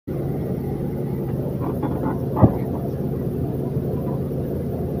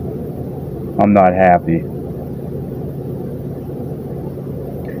I'm not happy.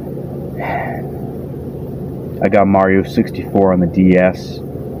 I got Mario 64 on the DS.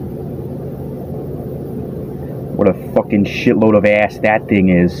 What a fucking shitload of ass that thing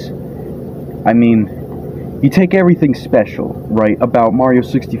is. I mean, you take everything special, right, about Mario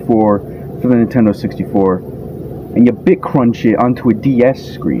 64 for the Nintendo 64, and you bit crunch it onto a DS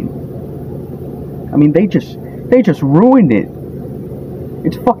screen. I mean, they just ruined it.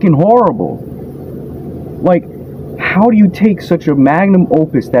 It's fucking horrible. Like, how do you take such a magnum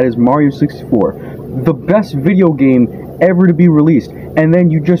opus that is Mario 64, the best video game ever to be released, and then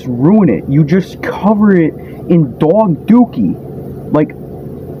you just ruin it? You just cover it in dog dookie. Like,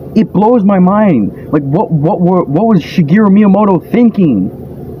 it blows my mind. Like, what was Shigeru Miyamoto thinking?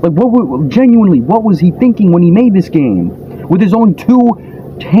 Like, genuinely, what was he thinking when he made this game with his own two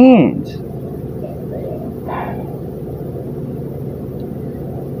hands?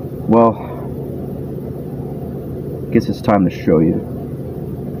 Well, I guess it's time to show you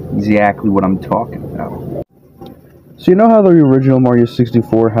exactly what I'm talking about. So you know how the original Mario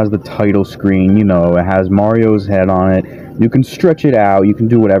 64 has the title screen, you know, it has Mario's head on it, you can stretch it out, you can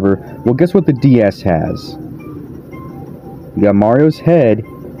do whatever. Well, guess what the DS has? You got Mario's head,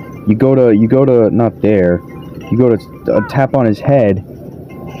 you go to, not there, you go to tap on his head,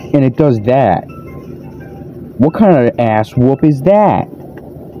 and it does that. What kind of ass whoop is that?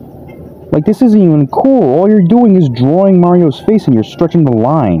 Like, this isn't even cool. All you're doing is drawing Mario's face and you're stretching the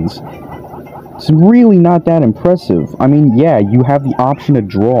lines. It's really not that impressive. I mean, yeah, you have the option to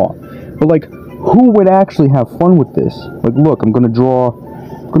draw. But, like, who would actually have fun with this? Like, look, I'm gonna draw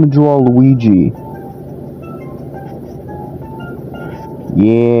Luigi.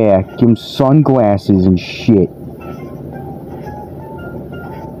 Yeah, give him sunglasses and shit.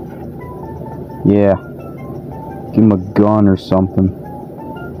 Yeah. Give him a gun or something.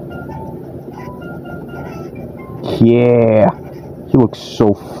 Yeah, he looks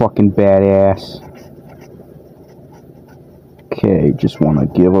so fucking badass. Okay, just want to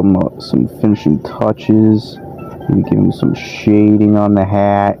give him some finishing touches. Maybe give him some shading on the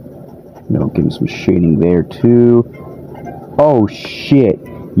hat. You know, give him some shading there too. Oh shit,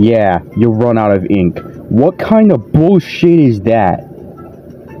 yeah, you run out of ink. What kind of bullshit is that?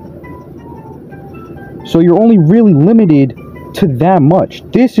 So you're only really limited to that much.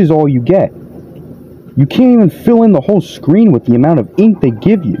 This is all you get. You can't even fill in the whole screen with the amount of ink they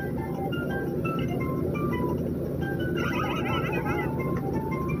give you.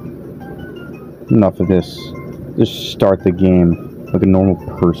 Enough of this. Just start the game like a normal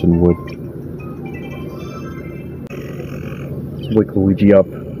person would. Let's wake Luigi up.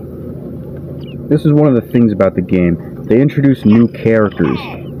 This is one of the things about the game. They introduce new characters.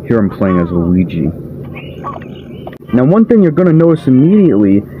 Here I'm playing as Luigi. Now, one thing you're going to notice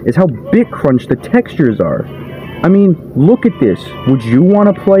immediately is how bit crunched the textures are. I mean, look at this. Would you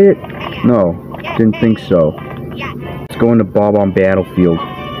want to play it? No, didn't think so. Let's go into Bob on Battlefield.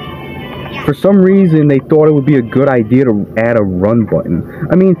 For some reason, they thought it would be a good idea to add a run button.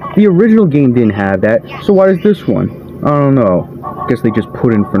 I mean, the original game didn't have that, so why does this one? I don't know. Guess they just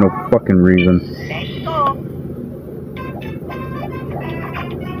put in for no fucking reason.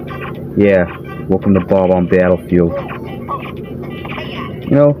 Yeah. Welcome to Bob on Battlefield.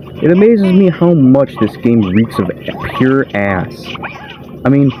 You know, it amazes me how much this game reeks of pure ass. I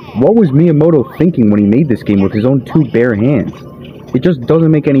mean, what was Miyamoto thinking when he made this game with his own two bare hands? It just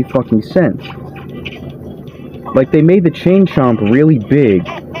doesn't make any fucking sense. Like, they made the Chain Chomp really big,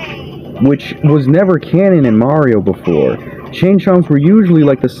 which was never canon in Mario before. Chain Chomps were usually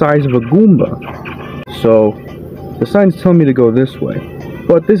like the size of a Goomba. So, the signs tell me to go this way.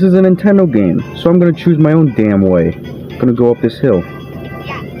 But this is a Nintendo game, so I'm gonna choose my own damn way. I'm gonna go up this hill.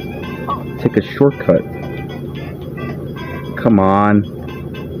 Take a shortcut. Come on.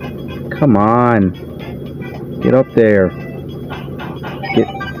 Come on. Get up there. Get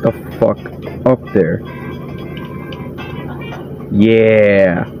the fuck up there.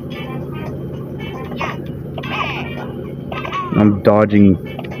 Yeah. I'm dodging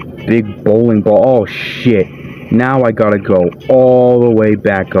big bowling ball. Oh shit. Now I gotta go all the way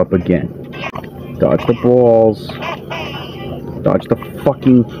back up again. Dodge the balls. Dodge the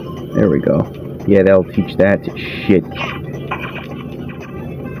fucking... There we go. Yeah, that'll teach that to shit.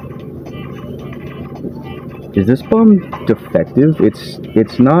 Is this bomb defective?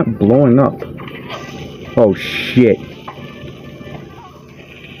 It's not blowing up. Oh shit.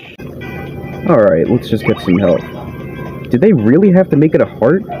 Alright, let's just get some help. Did they really have to make it a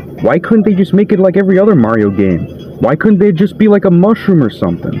heart? Why couldn't they just make it like every other Mario game? Why couldn't they just be like a mushroom or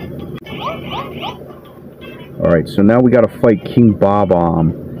something? Alright, so now we gotta fight King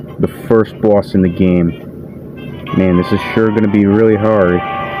Bob-omb. the first boss in the game. Man, this is sure gonna be really hard.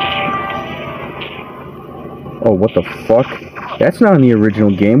 Oh, what the fuck? That's not in the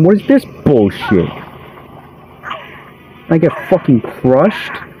original game. What is this bullshit? I get fucking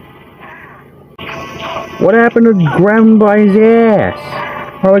crushed? What happened to grab him by his ass?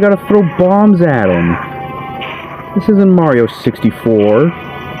 How I gotta throw bombs at him? This isn't Mario 64.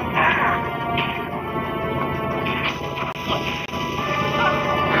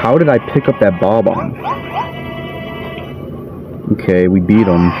 How did I pick up that Bob-omb? Okay, we beat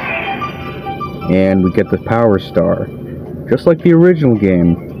him. And we get the Power Star. Just like the original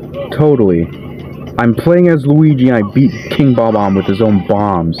game. Totally. I'm playing as Luigi and I beat King Bob-omb with his own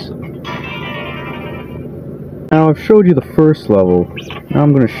bombs. Now I've showed you the first level. Now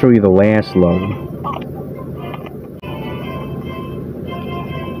I'm going to show you the last level.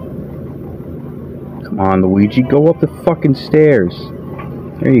 Come on, Luigi, go up the fucking stairs.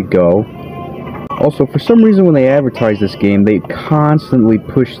 There you go. Also, for some reason when they advertise this game, they constantly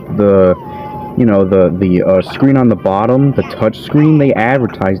push the, you know, the screen on the bottom, the touch screen. They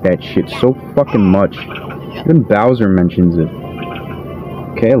advertise that shit so fucking much. Even Bowser mentions it.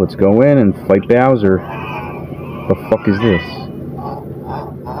 Okay, let's go in and fight Bowser. The fuck is this?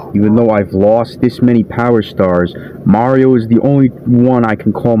 Even though I've lost this many Power Stars, Mario is the only one I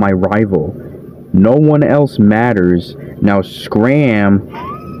can call my rival. No one else matters. Now Scram...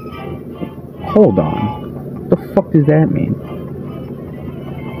 Hold on. The fuck does that mean?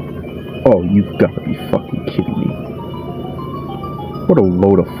 Oh, you've got to be fucking kidding me. What a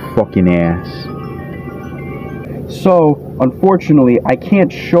load of fucking ass. So, unfortunately, I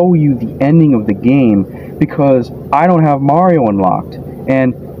can't show you the ending of the game because I don't have Mario unlocked.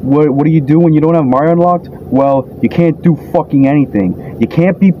 And what do you do when you don't have Mario unlocked? Well, you can't do fucking anything. You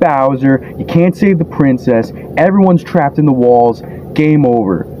can't beat Bowser, you can't save the princess, everyone's trapped in the walls, game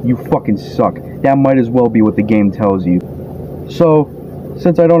over. You fucking suck. That might as well be what the game tells you. So,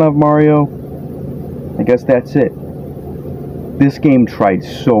 since I don't have Mario, I guess that's it. This game tried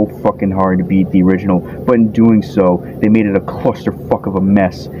so fucking hard to beat the original, but in doing so, they made it a clusterfuck of a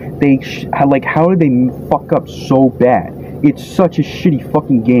mess. How did they fuck up so bad? It's such a shitty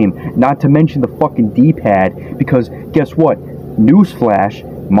fucking game, not to mention the fucking D-pad, because guess what? Newsflash,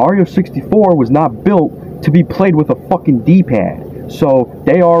 Mario 64 was not built to be played with a fucking D-pad. So,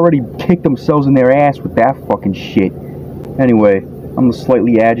 they already kicked themselves in their ass with that fucking shit. Anyway, I'm the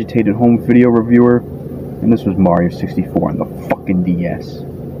slightly agitated home video reviewer, and this was Mario 64 on the fucking DS.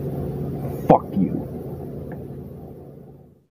 Fuck you.